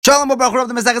Shalom Baruch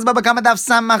the Mesechus Baba Kama Daf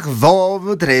Samach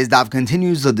Vov. Today's daf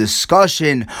continues the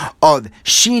discussion of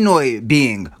Shinoi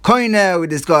being koine. We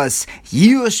discuss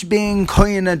Yush being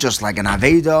koine, just like an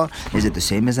Aveda. Is it the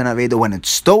same as an Aveda when it's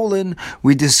stolen?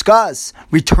 We discuss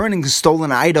returning a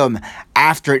stolen item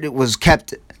after it was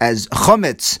kept as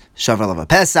Chometz, Shavuot of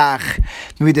Pesach.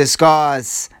 We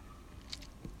discuss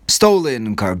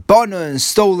stolen Karbona,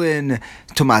 stolen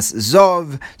Tumas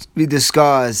Zov. We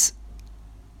discuss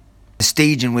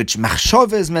stage in which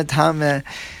machshava is metame.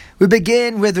 We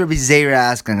begin with Rabbi Zera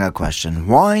asking a question: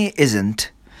 why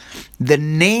isn't the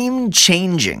name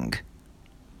changing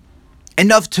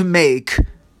enough to make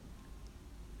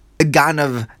a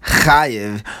ganav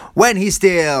chayiv when he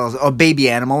steals a baby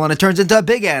animal and it turns into a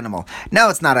big animal?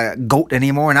 Now it's not a goat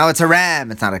anymore. Now it's a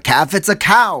ram. It's not a calf. It's a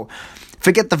cow.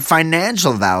 Forget the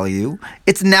financial value.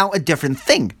 It's now a different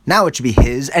thing. Now it should be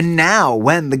his. And now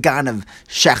when the ganav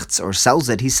shechts or sells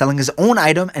it, he's selling his own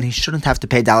item and he shouldn't have to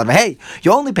pay dollar v'hei.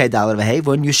 You only pay dollar v'hei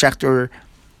when you shecht or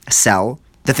sell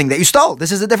the thing that you stole.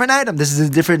 This is a different item. This is a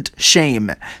different shame.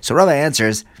 So Rabbi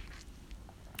answers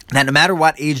that no matter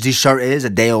what age the shar is, a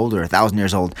day old or 1,000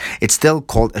 years old, it's still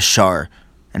called a shar.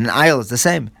 And an ayil is the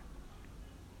same.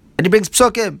 And he brings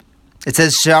psukim. It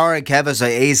says shar kevas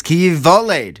eis ki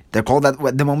voled. They're called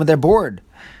that the moment they're bored.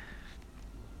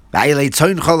 It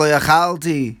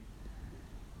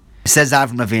says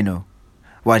Avram Avinu.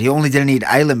 What, he only didn't eat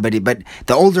aylim, but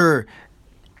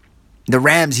the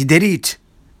rams he did eat.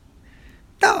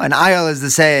 No, an ayil is the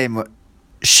same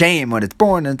shame when it's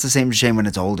born, and it's the same shame when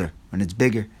it's older, when it's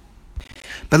bigger.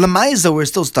 But Lamaisa, we're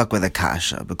still stuck with a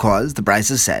kasha, because the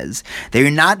Brisa says that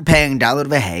you're not paying dalar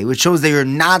v'hei, which shows that you're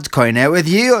not koine with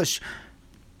Yush.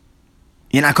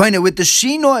 You're not koine with the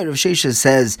Shinoi. Rav Shesha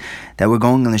says that we're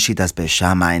going on the Shitas Beis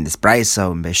Shammai in this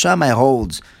Brisa, and Beis Shammai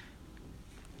holds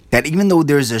that even though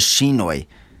there's a Shinoi,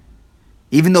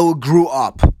 even though it grew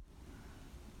up,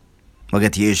 we'll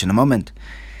get to Yush in a moment,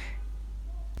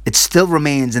 it still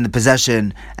remains in the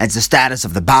possession as the status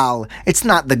of the Baal. It's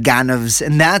not the Ganav's,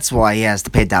 and that's why he has to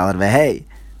pay dalar v'hei.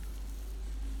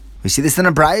 We see this in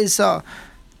a Brisa.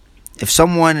 If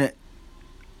someone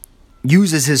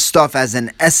uses his stuff as an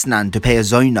esnan to pay a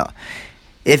zoina,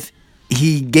 if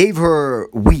he gave her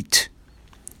wheat,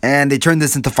 and they turn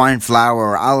this into fine flour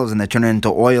or olives, and they turn it into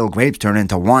oil, grapes turn it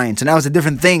into wine, so now it's a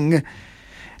different thing.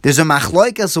 There's a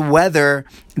machloikas of whether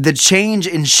the change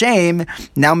in shame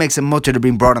now makes a mutter to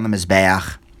being brought on the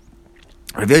mizbeach.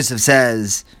 Rav Yosef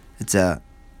says it's a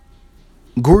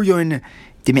Guryon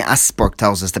Dimi Asperk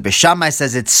tells us that Beis Shammai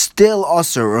says it's still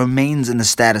Osir, remains in the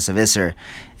status of Isser,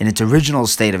 in its original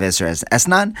state of Isser as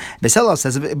Esnan. Beis Hillel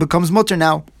says it becomes mutter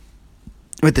now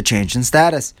with the change in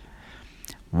status.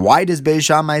 Why does Beis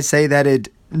Shammai say that it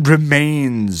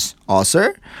remains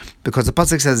Osir? Because the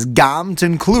pasuk says gam, to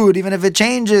include even if it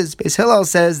changes. Beis Hillel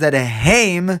says that a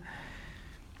haim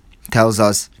tells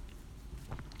us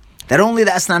that only the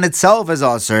esnan itself is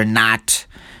Osir, not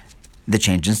the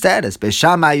change in status. Beis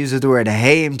Shammai uses the word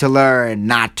haim to learn,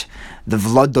 not the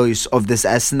vlados of this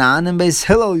esnan. And Beis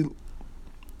Hillel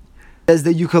says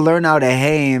that you can learn out a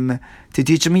haim to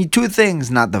teach me two things,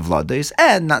 not the vlados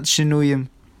and not shinuyim.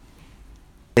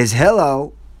 Beis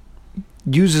Hillel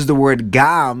uses the word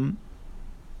gam.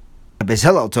 Beis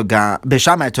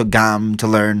Shammai took gam to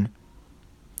learn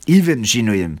even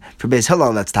shinuyim. For Beis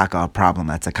Hillel, let's talk about a problem.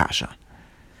 That's a kasha.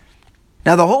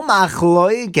 Now the whole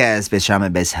machloikas Beis Shammai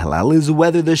Beis Hillel is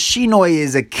whether the shinoi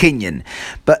is a kinyan,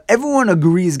 but everyone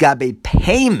agrees gabe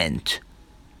payment,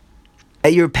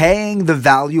 that you're paying the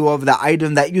value of the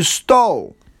item that you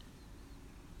stole.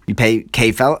 You pay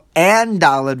kefel and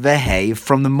dalad v'hei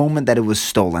from the moment that it was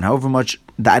stolen, however much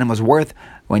the item was worth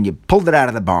when you pulled it out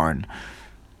of the barn.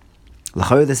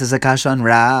 L'chor, this is a kasha on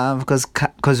Rav,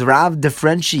 because Rav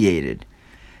differentiated.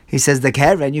 He says the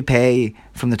keren you pay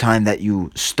from the time that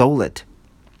you stole it.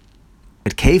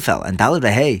 But kefel and dalad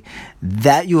v'hei,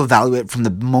 that you evaluate from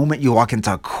the moment you walk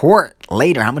into court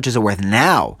later. How much is it worth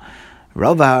now?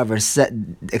 Rav, however,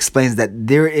 explains that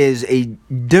there is a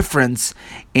difference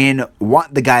in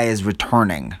what the guy is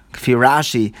returning. Kfi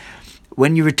Rashi,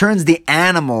 when you returns the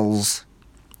animals,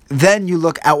 then you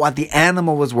look at what the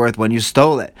animal was worth when you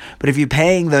stole it. But if you're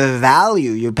paying the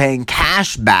value, you're paying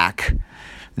cash back,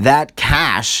 that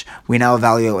cash, we now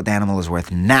evaluate what the animal is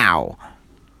worth now.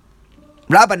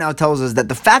 Rabbi now tells us that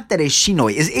the fact that a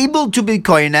shinoi is able to be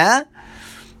koine,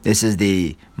 this is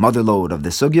the mother lode of the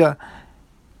sugya.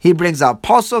 He brings out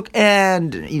pasuk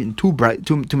and even two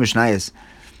mishnayos.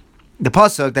 The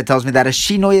pasuk that tells me that a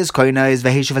shinoi is koine is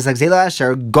v'heishuv asher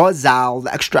asher gozal.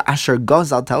 The extra asher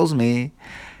gozal tells me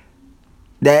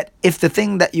that if the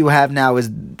thing that you have now is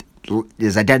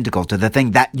is identical to the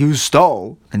thing that you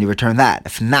stole, then you return that.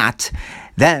 If not,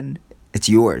 then it's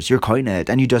yours. You're koine it,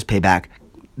 and you just pay back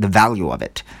the value of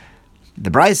it. The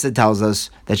Brisa tells us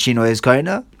that Shino is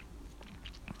koine.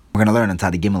 We're going to learn in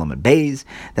Tzadi Gimel and Beis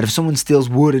that if someone steals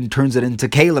wood and turns it into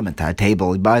kalim, into a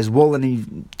table, he buys wool and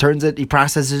he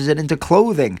processes it into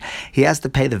clothing, he has to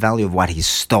pay the value of what he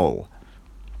stole.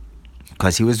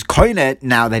 Because he was koine it,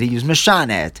 now that he used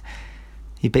mishanet,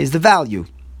 he pays the value.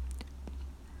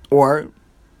 Or,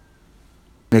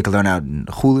 we can learn out in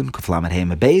Chulin, Kuflamet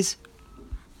Heim Beis.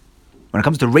 When it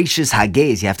comes to Reishis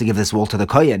Hagez, you have to give this wool to the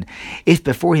Kohen. If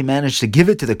before he managed to give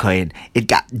it to the Kohen, it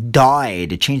got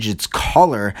dyed, it changed its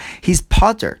color, he's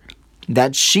potter.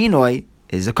 That Shinoi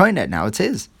is a Kohenet, now it's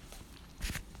his.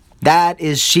 That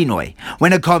is Shinoi.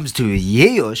 When it comes to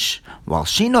Yeush, while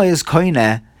Shinoi is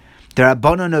Koheneh, the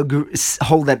Rabbanon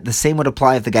hold that the same would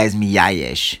apply if the guy's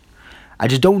Miyayesh. I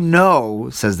just don't know,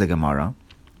 says the Gemara,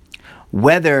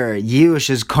 whether Yeush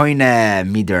is Koheneh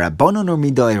midar Rabbanon or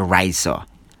midar Raisa.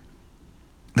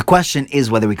 The question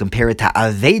is whether we compare it to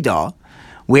Aveda,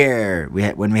 where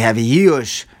when we have a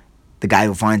Yush, the guy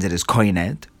who finds it is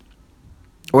koinet,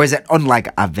 or is it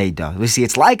unlike Aveda? We see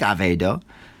it's like Aveda,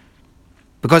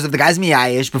 because if the guy's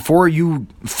miyayish, before you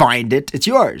find it, it's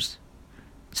yours.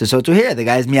 So to here, the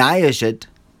guy's miyayish it,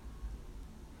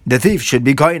 the thief should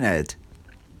be koinet.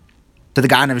 So the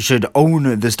ganav should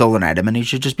own the stolen item, and he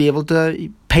should just be able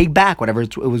to pay back whatever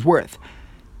it was worth.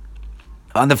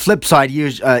 On the flip side,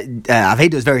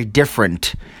 Aveda is very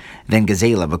different than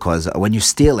Gazela, because when you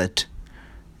steal it,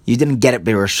 you didn't get it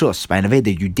by Rishus. By an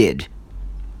Aveda, you did.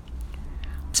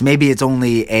 So maybe it's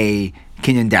only a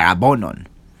Kinyan Darabonon,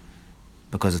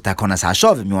 because of Takonas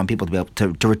HaShovim. You want people to be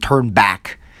able to return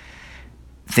back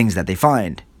things that they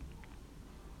find.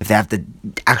 If they have to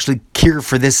actually care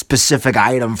for this specific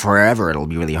item forever, it'll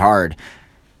be really hard.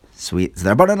 So the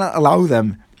Rabbanan allow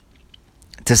them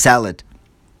to sell it,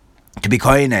 to be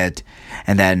koine it,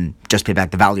 and then just pay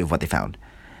back the value of what they found.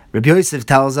 Rabbi Yosef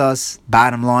tells us,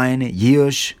 bottom line,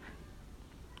 Yush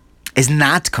is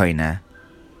not koine,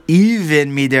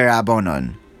 even mider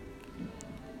abonon.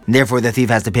 Therefore, the thief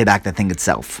has to pay back the thing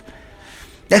itself.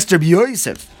 Next, Rabbi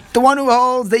Yosef, the one who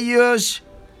holds the Yush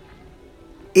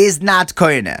is not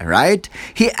koine, right?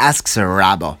 He asks a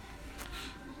rabbi,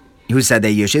 who said that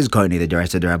Yush is koine, the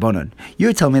Deraisa Derabonon.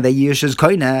 You're telling me that Yush is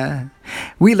koine.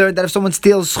 We learned that if someone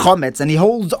steals chometz and he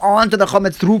holds on to the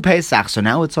chometz through Pesach, so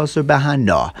now it's also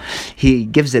bahana. He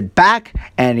gives it back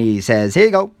and he says, here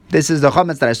you go, this is the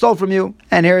chometz that I stole from you,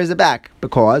 and here is it back.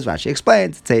 Because, Rashi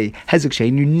explains, it's a hezek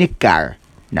sheinu nikar.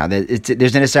 Now, there's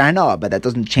an Isser Hana, but that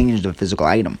doesn't change the physical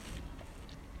item.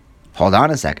 Hold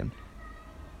on a second.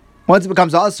 Once it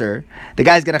becomes Aser, the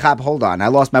guy's going to hold on, I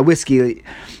lost my whiskey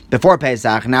before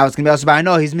Pesach, now it's going to be Aser, but I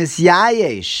know he's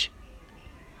misyayesh.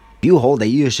 If you hold a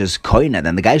Yush as koine,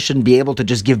 then the guy shouldn't be able to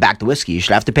just give back the whiskey. You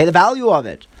should have to pay the value of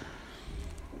it.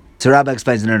 So Rabbi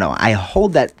explains, no, I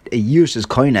hold that a Yush is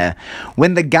koine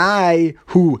when the guy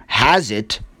who has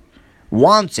it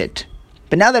wants it.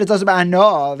 But now that it's Aser, I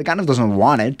know the guy doesn't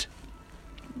want it.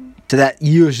 So that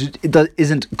Yush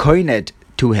isn't koine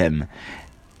to him.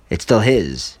 It's still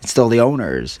his. It's still the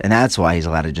owner's. And that's why he's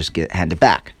allowed to just hand it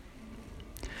back.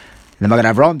 And the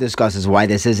Magen Avraham discusses why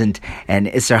this isn't an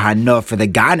Isser Hana for the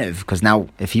Ganev. Because now,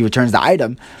 if he returns the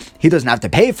item, he doesn't have to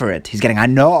pay for it. He's getting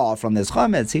Hana from this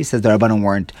Chometz. He says the Rabbanon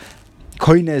weren't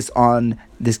koines on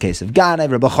this case of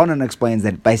Ganev. Rabbi Chonon explains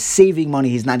that by saving money,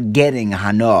 he's not getting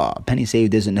Hana. A penny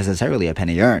saved isn't necessarily a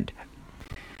penny earned.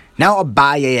 Now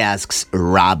Abaye asks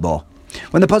Rabbo,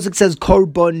 when the pasuk says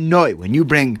korban noi, when you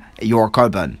bring your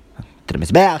korban to the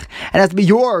mizbeach, it has to be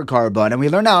your korban, and we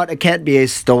learn out it can't be a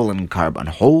stolen korban.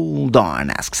 Hold on,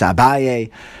 asks Abaye.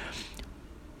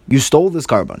 You stole this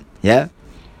korban, yeah?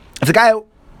 If the guy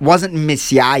wasn't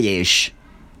misyayesh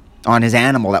on his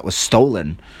animal that was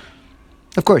stolen,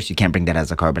 of course you can't bring that as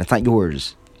a korban. It's not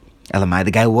yours. Elamai,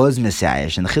 the guy was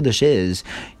misyayesh, and the chiddush is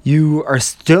you are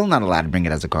still not allowed to bring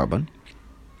it as a korban.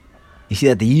 You see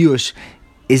that the yush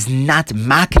is not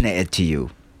makne it to you.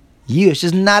 Yush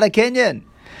is not a Kenyan.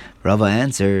 Rava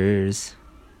answers,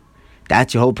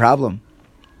 that's your whole problem.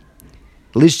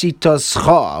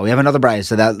 Lishitascha. We have another brayso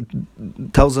so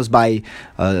that tells us by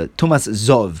Tumas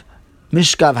Zov.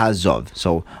 Mishkav HaZov.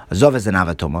 So Zov is an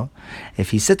avatuma.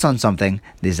 If he sits on something,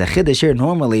 there's a chiddush here.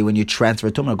 Normally, when you transfer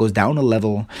tumah, it goes down a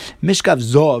level. Mishkav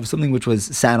Zov, something which was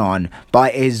sat on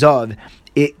by a Zov,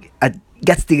 it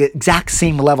gets the exact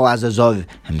same level as a Zov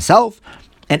himself,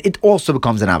 and it also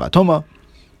becomes an avatuma.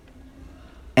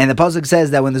 And the pasuk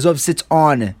says that when the Zov sits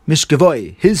on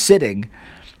Mishkavoy, his sitting,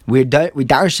 we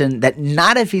darshan that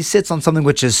not if he sits on something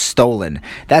which is stolen.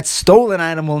 That stolen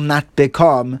item will not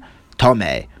become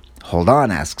Tomei. Hold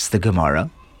on, asks the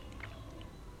Gemara.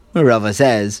 Rava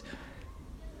says,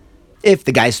 if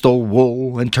the guy stole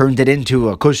wool and turned it into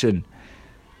a cushion,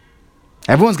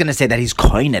 everyone's going to say that he's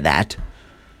coin of that.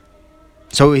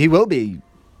 So he will be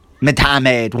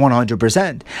metamed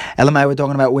 100%. Elamai, we're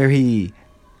talking about where he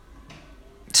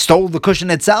stole the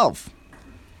cushion itself.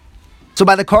 So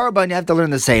by the korban, you have to learn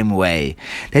the same way.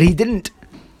 That he didn't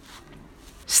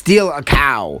steal a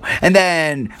cow and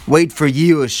then wait for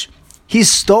Yush. He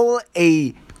stole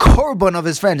a korban of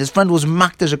his friend. His friend was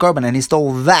makdash a korban, and he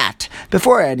stole that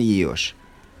before any Yush.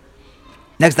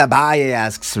 Next, Abaye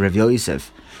asks Rav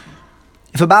Yosef,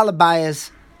 if a Baal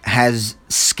Abayas has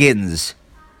skins,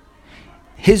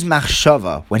 his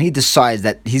machshava, when he decides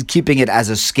that he's keeping it as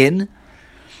a skin,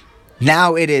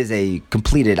 now it is a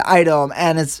completed item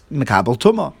and it's Mekabel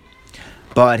Tumah.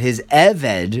 But his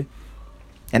Eved,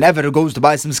 an Eved who goes to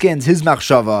buy some skins, his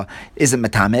machshava isn't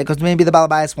Metame, because maybe the Baal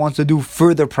Abayas wants to do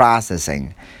further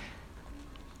processing.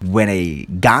 When a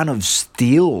Ganav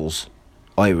steals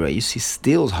Oiris, he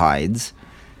steals hides,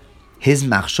 his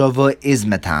machshava is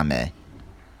Metame.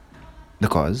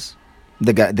 Because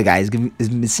the guy is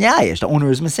Messiahish, the owner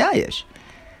is Messiahish.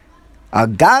 A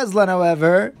Gazlan,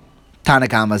 however,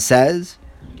 Tanakama says,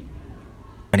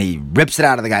 when he rips it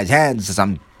out of the guy's hands, says,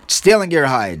 I'm stealing your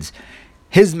hides,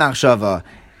 his machshava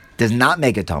does not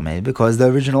make it Tomei, because the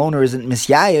original owner isn't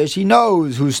Messiahish, he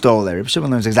knows who stole it. Reb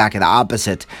Shimon learns exactly the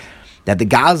opposite, that the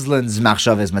Gazlan's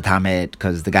machshava is Metamet,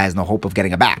 because the guy has no hope of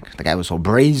getting it back. The guy was so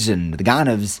brazen, the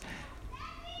Ganav's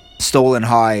stolen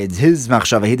hides, his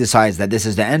machshava, he decides that this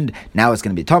is the end, now it's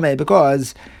going to be Tomei,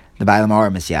 because the Baalim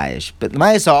are Messiahish. But the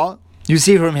Ma'aseh, you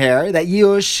see from here that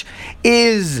Yush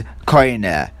is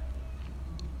koine.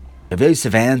 Rav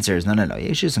Yosef answers, no,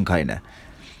 Yush isn't koine.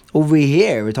 Over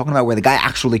here, we're talking about where the guy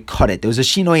actually cut it. There was a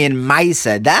shinoi in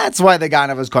Maisa. That's why the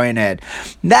Ganav was koine.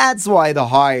 That's why the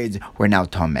hides were now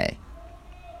Tomei.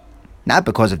 Not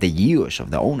because of the Yush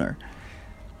of the owner.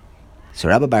 So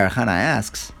Rabbi Baruch Hana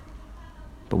asks,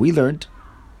 but we learned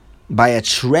by a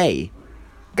tray.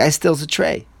 Guy steals a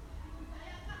tray,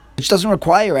 which doesn't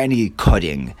require any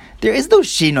cutting. There is no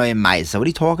shinoi in Maisa. What are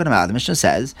you talking about? The Mishnah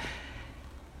says,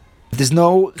 if there's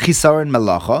no chisar in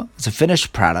malacha, it's a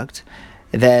finished product,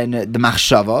 then the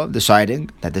machshava, deciding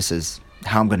that this is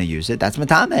how I'm going to use it, that's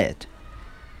metamet.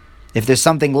 If there's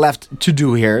something left to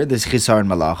do here, this chisar in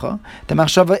malacha, the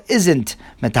machshava isn't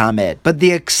metamet. But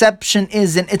the exception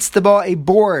is in itztaba, a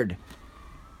board.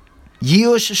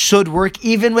 Yush should work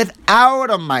even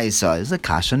without a Maisa. It's a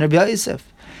kasha in Rabbi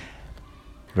Yosef.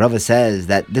 Rava says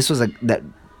that this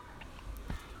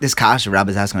kasha Rabbi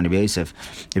is asking on Rabbi Yosef.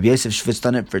 Rabbi Yosef Shvitz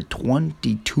done it for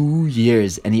 22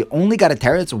 years, and he only got a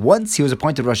teretz once he was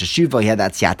appointed Rosh Hashiva. He had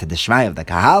that siyata d'shmai of the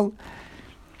kahal,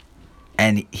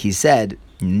 and he said,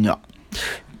 no,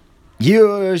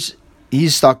 Yush,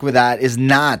 he's stuck with that, is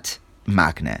not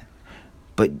makne.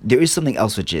 But there is something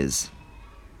else which is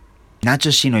not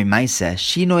just Shinoi Maise,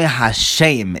 Shinoi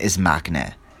Hashem is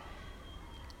makne.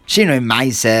 Shinoi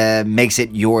Maise makes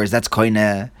it yours, that's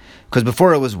koine, because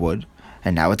before it was wood,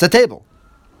 and now it's a table.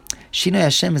 Shinoi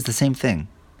Hashem is the same thing.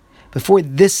 Before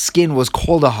this skin was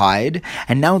called a hide,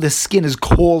 and now the skin is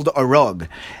called a rug.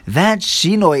 That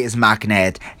Shinoi is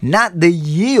maknet, not the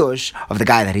Yush of the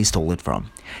guy that he stole it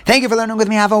from. Thank you for learning with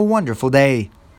me. Have a wonderful day.